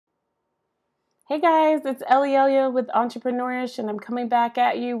Hey guys, it's Elia with Entrepreneurish, and I'm coming back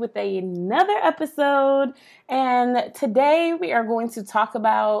at you with another episode. And today we are going to talk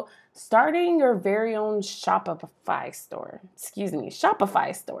about starting your very own Shopify store.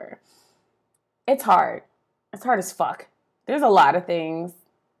 Shopify store. It's hard. It's hard as fuck. There's a lot of things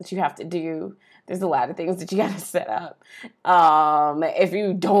that you have to do. There's a lot of things that you got to set up. If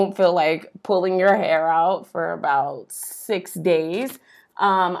you don't feel like pulling your hair out for about 6 days,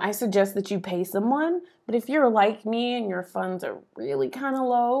 I suggest that you pay someone. But if you're like me and your funds are really kind of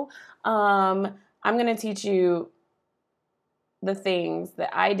low, I'm going to teach you the things that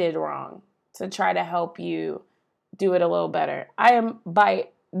I did wrong to try to help you do it a little better. I am by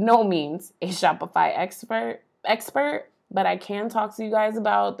no means a Shopify expert, but I can talk to you guys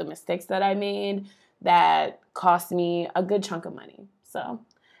about the mistakes that I made that cost me a good chunk of money. So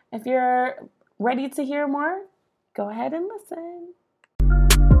if you're ready to hear more, go ahead and listen.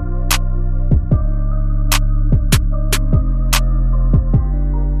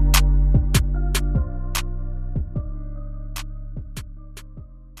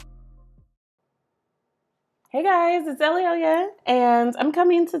 Hey guys, it's Elia, and I'm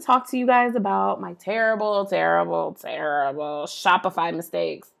coming to talk to you guys about my terrible Shopify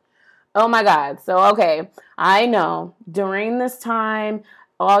mistakes. Oh my God. So, okay, I know during this time,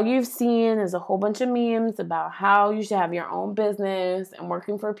 all you've seen is a whole bunch of memes about how you should have your own business and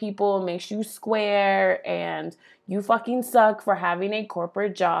working for people makes you square and you fucking suck for having a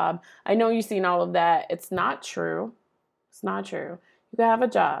corporate job. I know you've seen all of that. It's not true. It's not true. You can have a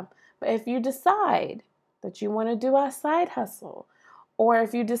job. But if you decide that you want to do a side hustle, or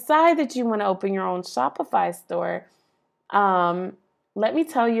if you decide that you want to open your own Shopify store, let me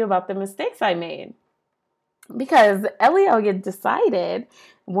tell you about the mistakes I made. Because Elia decided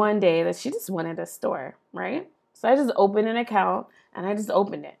one day that she just wanted a store, right? So I just opened an account and I just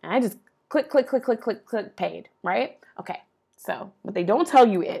opened it. And I just click, paid, right? Okay, so what they don't tell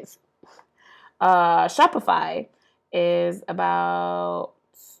you is Shopify is about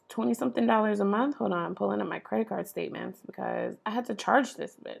 $20-something a month. Hold on, I'm pulling up my credit card statements because I had to charge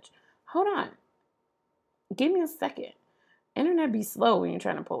this bitch. Hold on. Give me a second. Internet be slow when you're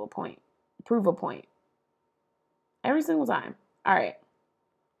trying to prove a point. Every single time. All right.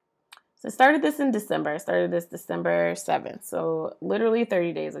 So I started this in December. I started this December 7th. So literally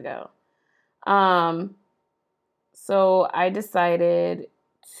 30 days ago. So I decided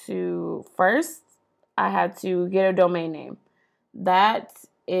first, I had to get a domain name. That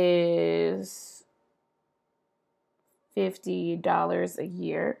is $50 a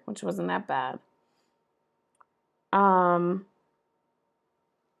year, which wasn't that bad.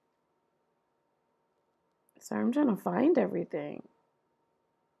 Sorry, I'm trying to find everything.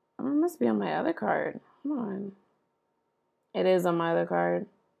 It must be on my other card. Hold on. It is on my other card.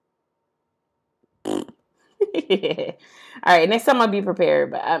 All right, next time I'll be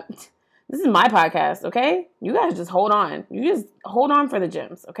prepared. But this is my podcast, okay? You guys just hold on. You just hold on for the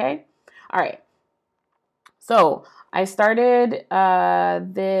gems, okay? All right. So I started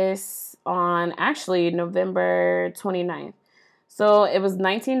this on actually November 29th. So it was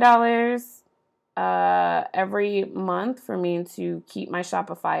 $19 every month for me to keep my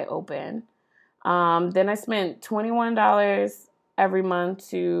Shopify open. Then I spent $21 every month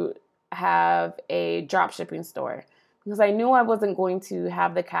to have a drop shipping store because I knew I wasn't going to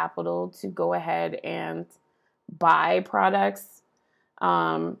have the capital to go ahead and buy products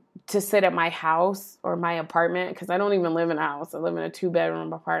to sit at my house or my apartment because I don't even live in a house. I live in a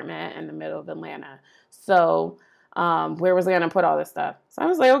 2-bedroom apartment in the middle of Atlanta. So where was I going to put all this stuff? So I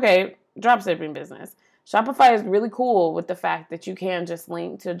was like, okay, drop shipping business. Shopify is really cool with the fact that you can just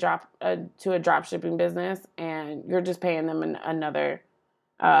link to a drop shipping business and you're just paying them another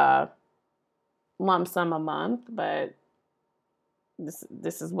lump sum a month, but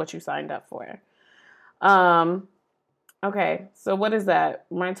this is what you signed up for. Okay, so what is that?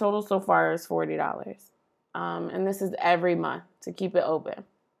 My total so far is $40. And this is every month to keep it open.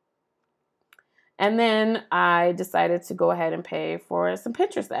 And then I decided to go ahead and pay for some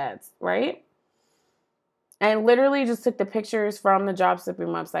Pinterest ads, right? I literally just took the pictures from the drop shipping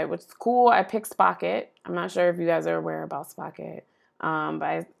website, which is cool. I picked Spocket. I'm not sure if you guys are aware about Spocket,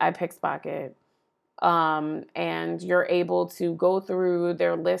 but I picked Spocket. And you're able to go through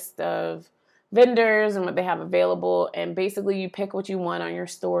their list of vendors and what they have available. And basically you pick what you want on your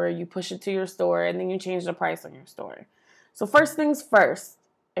store, you push it to your store, and then you change the price on your store. So first things first,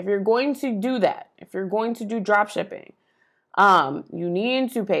 if you're going to do that, if you're going to do drop shipping, you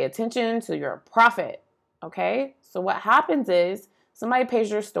need to pay attention to your profit. Okay. So what happens is somebody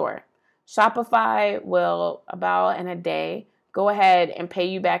pays your store. Shopify will about in a day go ahead and pay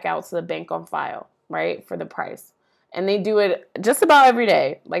you back out to the bank on file, right, for the price. And they do it just about every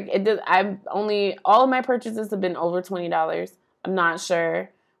day. Like it does. All of my purchases have been over $20. I'm not sure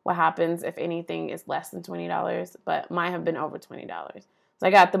what happens if anything is less than $20, but mine have been over $20. So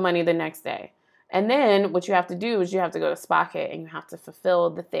I got the money the next day. And then what you have to do is you have to go to Spocket and you have to fulfill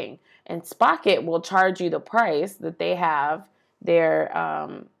the thing. And Spocket will charge you the price that they have, their,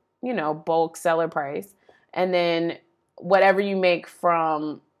 bulk seller price. And then whatever you make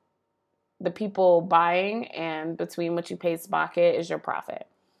from the people buying and between what you paid Spocket is your profit.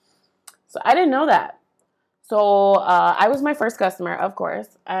 So I didn't know that. So I was my first customer, of course.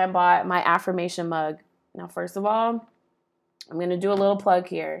 I bought my affirmation mug. Now, first of all, I'm going to do a little plug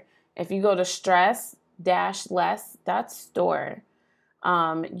here. If you go to stress-less.store,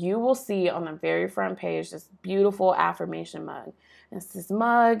 you will see on the very front page this beautiful affirmation mug. And it's this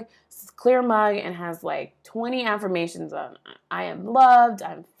clear mug, and has like 20 affirmations on. I am loved,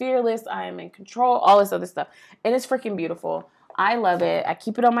 I'm fearless, I am in control, all this other stuff. And it's freaking beautiful. I love it. I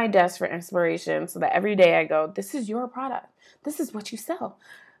keep it on my desk for inspiration so that every day I go, this is your product. This is what you sell.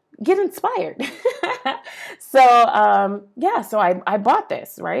 Get inspired. So I bought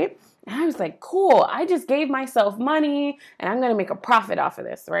this, right? And I was like, cool, I just gave myself money and I'm going to make a profit off of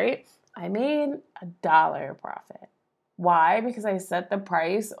this, right? I made $1 profit. Why? Because I set the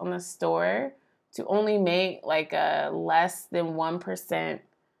price on the store to only make like a less than 1%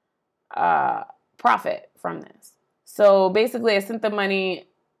 profit from this. So basically I paid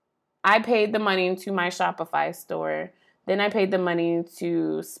the money to my Shopify store. Then I paid the money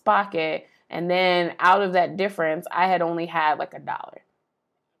to Spocket. And then out of that difference, I had only had like $1.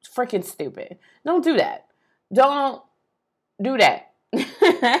 Freaking stupid. Don't do that. Don't do that.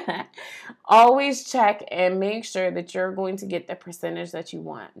 Always check and make sure that you're going to get the percentage that you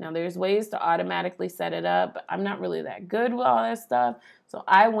want. Now, there's ways to automatically set it up, but I'm not really that good with all that stuff. So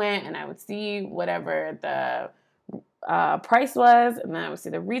I went and I would see whatever the price was, and then I would see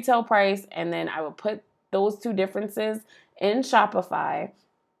the retail price, and then I would put those two differences in Shopify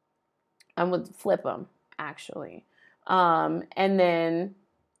and would flip them, actually. And then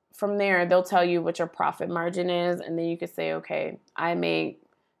from there, they'll tell you what your profit margin is, and then you could say, okay, I make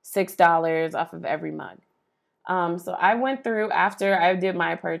 $6 off of every mug. So I went through after I did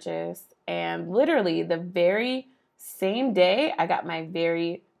my purchase, and literally the very same day, I got my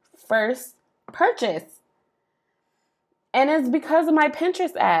very first purchase. And it's because of my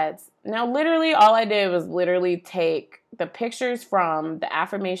Pinterest ads. Now, literally, all I did was take the pictures from the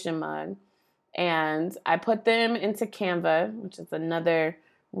affirmation mug, and I put them into Canva, which is another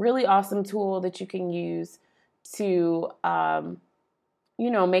really awesome tool that you can use to,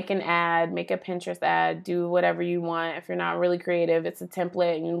 make an ad, make a Pinterest ad, do whatever you want. If you're not really creative, it's a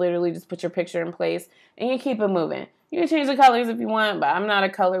template, and you literally just put your picture in place, and you keep it moving. You can change the colors if you want, but I'm not a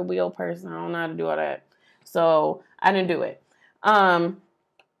color wheel person. I don't know how to do all that. So I didn't do it. I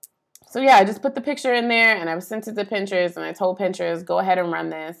just put the picture in there, and I sent it to Pinterest, and I told Pinterest, go ahead and run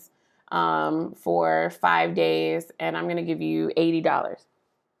this for 5 days, and I'm going to give you $80,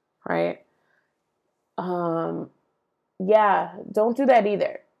 right? Don't do that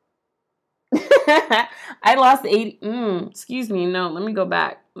either. I lost 80. Excuse me. No, let me go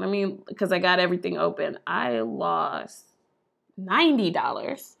back. Because I got everything open. I lost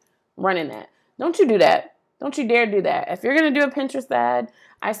 $90 running that. Don't you do that. Don't you dare do that. If you're going to do a Pinterest ad,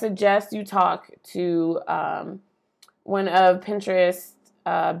 I suggest you talk to one of Pinterest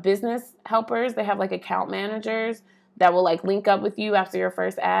business helpers. They have like account managers that will like link up with you after your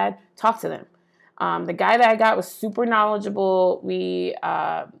first ad. Talk to them. The guy that I got was super knowledgeable. We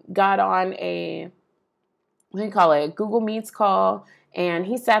got on a Google Meets call, and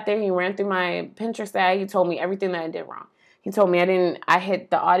he sat there. He ran through my Pinterest ad. He told me everything that I did wrong. He told me I hit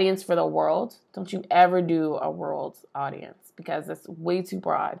the audience for the world. Don't you ever do a world audience because it's way too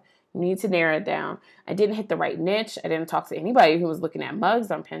broad. You need to narrow it down. I didn't hit the right niche. I didn't talk to anybody who was looking at mugs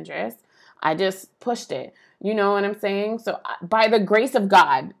on Pinterest. I just pushed it. You know what I'm saying? So by the grace of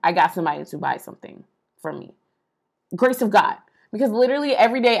God, I got somebody to buy something from me. Grace of God. Because literally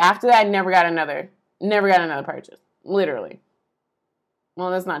every day after that, I never got another purchase. Literally.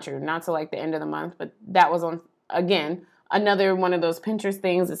 Well, that's not true. Not till like the end of the month, but that was another one of those Pinterest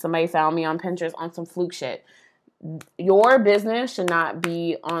things that somebody found me on Pinterest on some fluke shit. Your business should not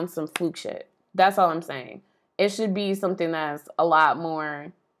be on some fluke shit. That's all I'm saying. It should be something that's a lot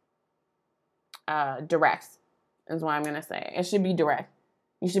more direct, is what I'm going to say. It should be direct.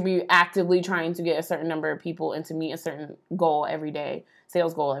 You should be actively trying to get a certain number of people and to meet a certain goal every day,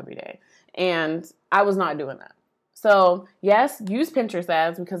 sales goal every day. And I was not doing that. So yes, use Pinterest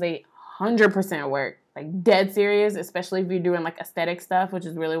ads because they 100% work. like dead serious, especially if you're doing like aesthetic stuff, which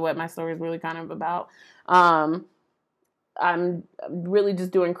is really what my story is really kind of about. I'm really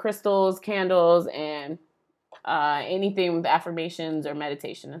just doing crystals, candles, and anything with affirmations or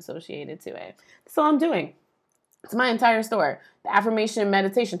meditation associated to it. That's all I'm doing. It's my entire store, the affirmation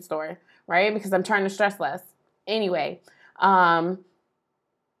meditation store, right? Because I'm trying to stress less. Anyway,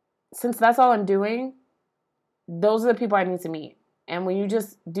 since that's all I'm doing, those are the people I need to meet. And when you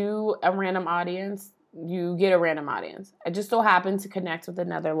just do a random audience, you get a random audience. I just so happen to connect with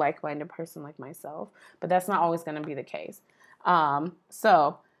another like-minded person like myself, but that's not always going to be the case.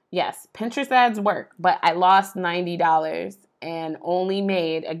 So yes, Pinterest ads work, but I lost $90 and only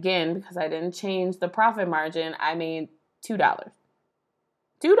made, again, because I didn't change the profit margin, I made $2. $2.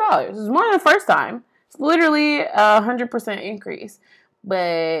 It's more than the first time. It's literally 100% increase,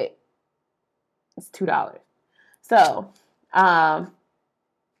 but it's $2. So,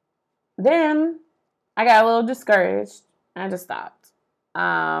 then I got a little discouraged and I just stopped.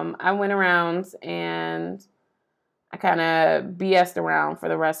 I went around and I kind of BS'd around for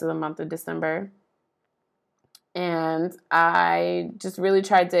the rest of the month of December. And I just really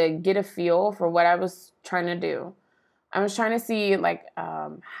tried to get a feel for what I was trying to do. I was trying to see like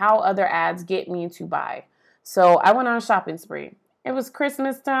how other ads get me to buy. So I went on a shopping spree. It was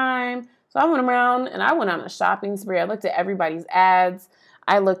Christmas time. So I went around and I went on a shopping spree. I looked at everybody's ads.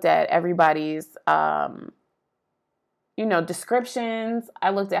 I looked at everybody's, descriptions.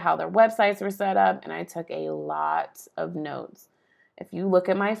 I looked at how their websites were set up, and I took a lot of notes. If you look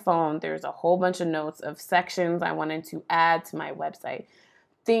at my phone, there's a whole bunch of notes of sections I wanted to add to my website.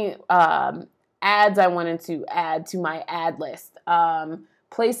 Ads I wanted to add to my ad list.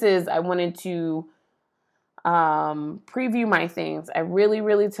 Places I wanted to preview my things. I really,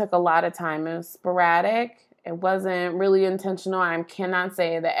 really took a lot of time. It was sporadic. It wasn't really intentional. I cannot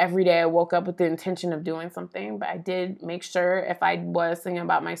say that every day I woke up with the intention of doing something, but I did make sure if I was thinking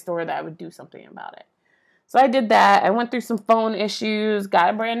about my store that I would do something about it. So I did that. I went through some phone issues, got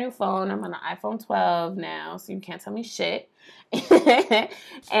a brand new phone. I'm on an iPhone 12 now, so you can't tell me shit.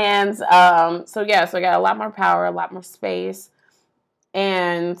 And so I got a lot more power, a lot more space,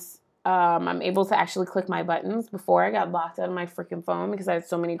 and I'm able to actually click my buttons. Before, I got locked out of my freaking phone because I had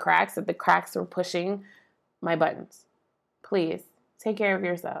so many cracks that the cracks were pushing my buttons. Please, take care of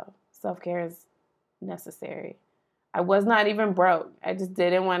yourself. Self-care is necessary. I was not even broke. I just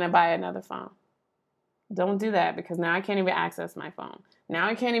didn't want to buy another phone. Don't do that, because now I can't even access my phone. Now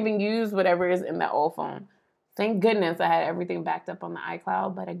I can't even use whatever is in that old phone. Thank goodness I had everything backed up on the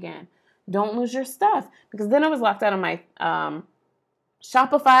iCloud. But again, don't lose your stuff, because then I was locked out of my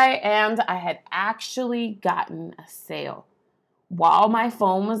Shopify, and I had actually gotten a sale. While my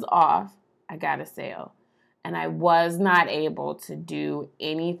phone was off, I got a sale. And I was not able to do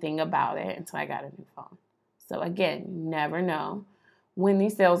anything about it until I got a new phone. So again, you never know when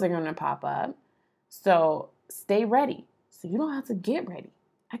these sales are going to pop up. So stay ready, so you don't have to get ready.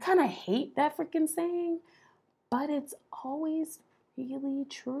 I kind of hate that freaking saying, but it's always really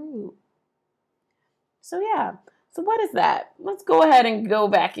true. So yeah, so what is that? Let's go ahead and go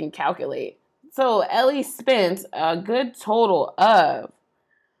back and calculate. So Ellie spent a good total of,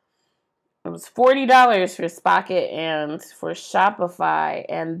 it was $40 for Spocket and for Shopify,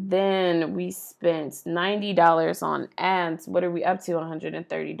 and then we spent $90 on ads. What are we up to?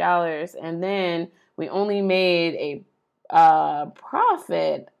 $130, and then we only made a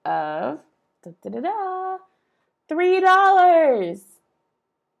profit of $3.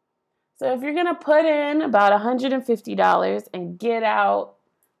 So if you're gonna put in about $150 and get out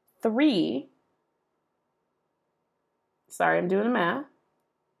 $3, sorry, I'm doing the math.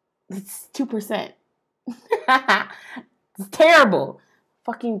 It's 2%. It's terrible.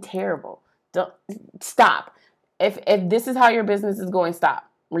 Fucking terrible. Don't stop. If this is how your business is going, stop.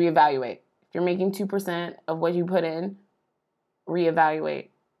 Reevaluate. If you're making 2% of what you put in, reevaluate.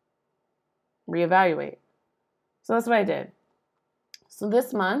 Reevaluate. So that's what I did. So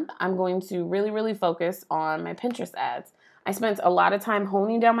this month, I'm going to really, really focus on my Pinterest ads. I spent a lot of time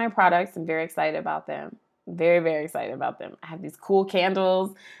honing down my products. I'm very excited about them. Very, very excited about them. I have these cool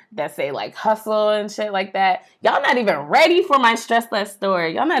candles that say like hustle and shit like that. Y'all not even ready for my Stress Less store.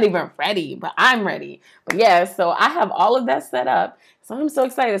 Y'all not even ready, but I'm ready. But yeah, so I have all of that set up. So I'm so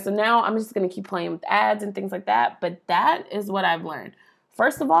excited. So now I'm just going to keep playing with ads and things like that. But that is what I've learned.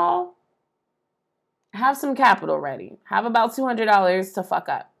 First of all, have some capital ready. Have about $200 to fuck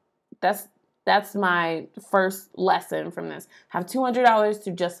up. That's my first lesson from this. Have $200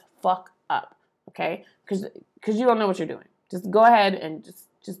 to just fuck up. Okay? Because you don't know what you're doing. Just go ahead and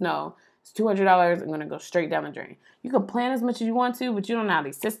just know It's $200. I'm going to go straight down the drain. You can plan as much as you want to, but you don't know how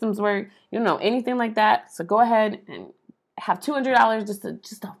these systems work. You don't know anything like that. So go ahead and have $200 just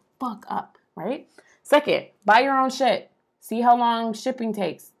to fuck up, right? Second, buy your own shit. See how long shipping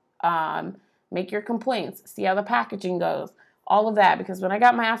takes. Make your complaints. See how the packaging goes. All of that, because when I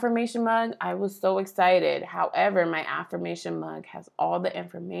got my affirmation mug, I was so excited. However, my affirmation mug has all the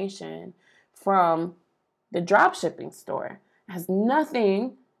information from the drop shipping store. It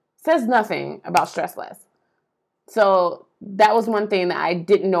says nothing about Stress Less. So that was one thing that I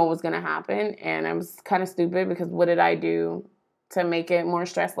didn't know was going to happen, and I was kind of stupid because what did I do to make it more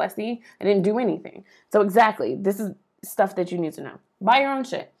stress lessy? I didn't do anything. So exactly, this is stuff that you need to know. Buy your own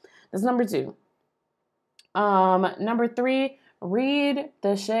shit. That's number 2. Number 3, read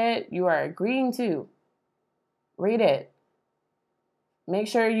the shit you are agreeing to. Read it. Make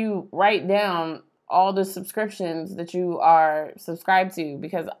sure you write down all the subscriptions that you are subscribed to,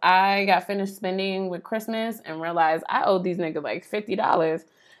 because I got finished spending with Christmas and realized I owed these niggas like $50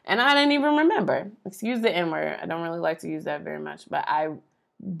 and I didn't even remember. Excuse the N-word. I don't really like to use that very much, but I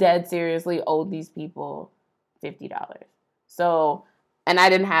dead seriously owed these people $50. So, and I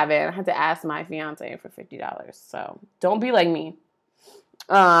didn't have it. I had to ask my fiance for $50. So don't be like me.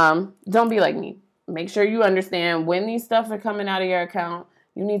 Don't be like me. Make sure you understand when these stuff are coming out of your account.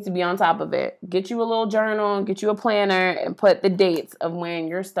 You need to be on top of it. Get you a little journal, get you a planner, and put the dates of when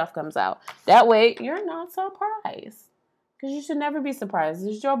your stuff comes out. That way, you're not surprised. Because you should never be surprised.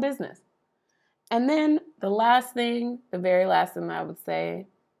 It's your business. And then the very last thing that I would say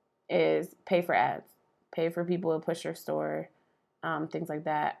is pay for ads. Pay for people to push your store, things like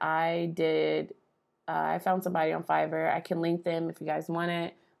that. I found somebody on Fiverr. I can link them if you guys want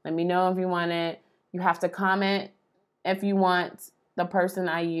it. Let me know if you want it. You have to comment if you want the person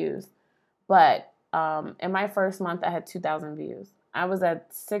I use. But in my first month, I had 2,000 views. I was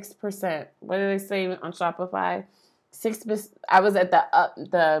at 6%. What do they say on Shopify? 6%. I was at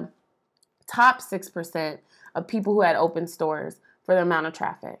the top 6% of people who had open stores for the amount of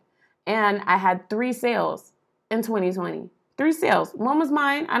traffic. And I had 3 sales in 2020. 3 sales. One was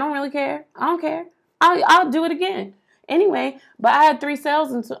mine. I don't really care. I don't care. I'll do it again. Anyway, but I had 3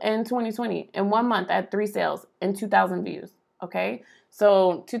 sales in 2020. In 1 month, I had 3 sales and 2,000 views. Okay?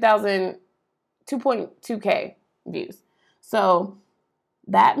 So 2.2K views. So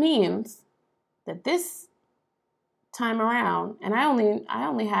that means that this time around, and I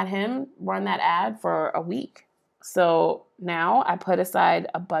only had him run that ad for a week. So now I put aside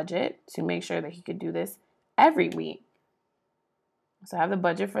a budget to make sure that he could do this every week. So I have the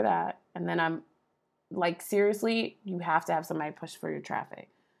budget for that. And then I'm like, seriously, you have to have somebody push for your traffic.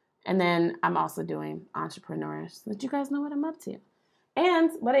 And then I'm also doing entrepreneurs so that you guys know what I'm up to.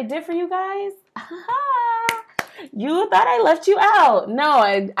 And what I did for you guys, you thought I left you out. No,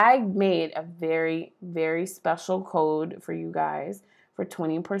 I made a very, very special code for you guys for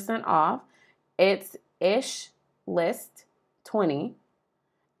 20% off. It's ISHList20.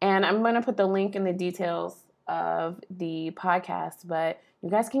 And I'm going to put the link in the details of the podcast, but you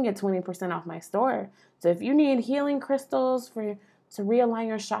guys can get 20% off my store. So if you need healing crystals to realign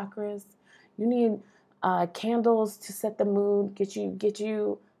your chakras, you need candles to set the mood, get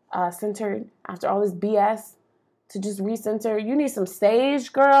you centered after all this BS, to just recenter. You need some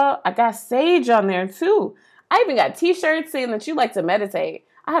sage, girl. I got sage on there too. I even got t-shirts saying that you like to meditate.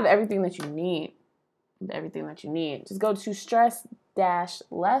 I have everything that you need. Everything that you need. Just go to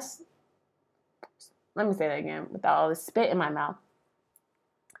stress-less. Let me say that again without all this spit in my mouth.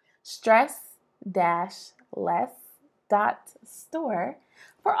 stress-less.store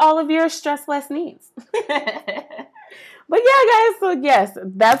for all of your stress less needs. But yeah, guys, so yes,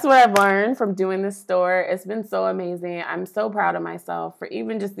 that's what I've learned from doing this store. It's been so amazing. I'm so proud of myself for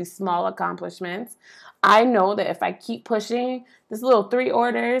even just these small accomplishments. I know that if I keep pushing this little 3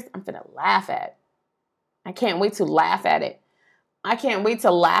 orders, I'm going to laugh at. I can't wait to laugh at it. I can't wait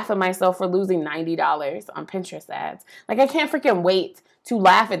to laugh at myself for losing $90 on Pinterest ads. Like, I can't freaking wait to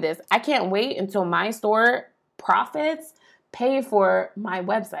laugh at this. I can't wait until my store profits pay for my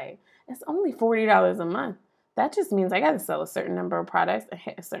website. It's only $40 a month. That just means I got to sell a certain number of products and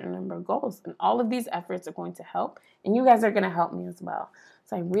hit a certain number of goals. And all of these efforts are going to help. And you guys are going to help me as well.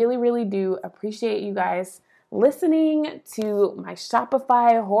 So I really, really do appreciate you guys listening to my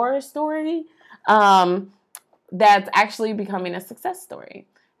Shopify horror story. That's actually becoming a success story.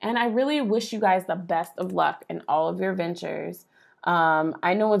 And I really wish you guys the best of luck in all of your ventures.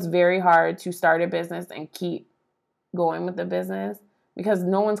 I know it's very hard to start a business and keep going with the business because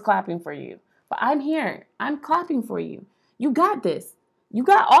no one's clapping for you. But I'm here. I'm clapping for you. You got this. You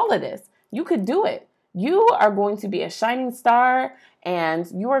got all of this. You could do it. You are going to be a shining star and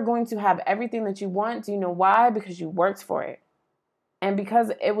you are going to have everything that you want. Do you know why? Because you worked for it. And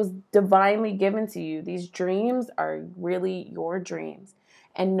because it was divinely given to you. These dreams are really your dreams.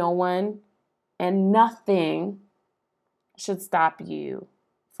 And no one and nothing should stop you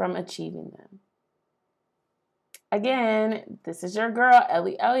from achieving them. Again, this is your girl,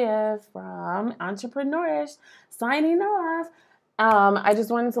 Ellie Elliott from Entrepreneurish, signing off. I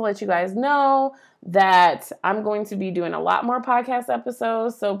just wanted to let you guys know that I'm going to be doing a lot more podcast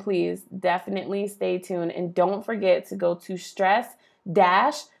episodes, so please definitely stay tuned. And don't forget to go to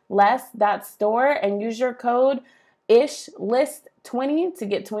stress-less.store and use your code ISHLIST20 to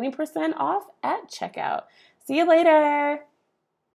get 20% off at checkout. See you later.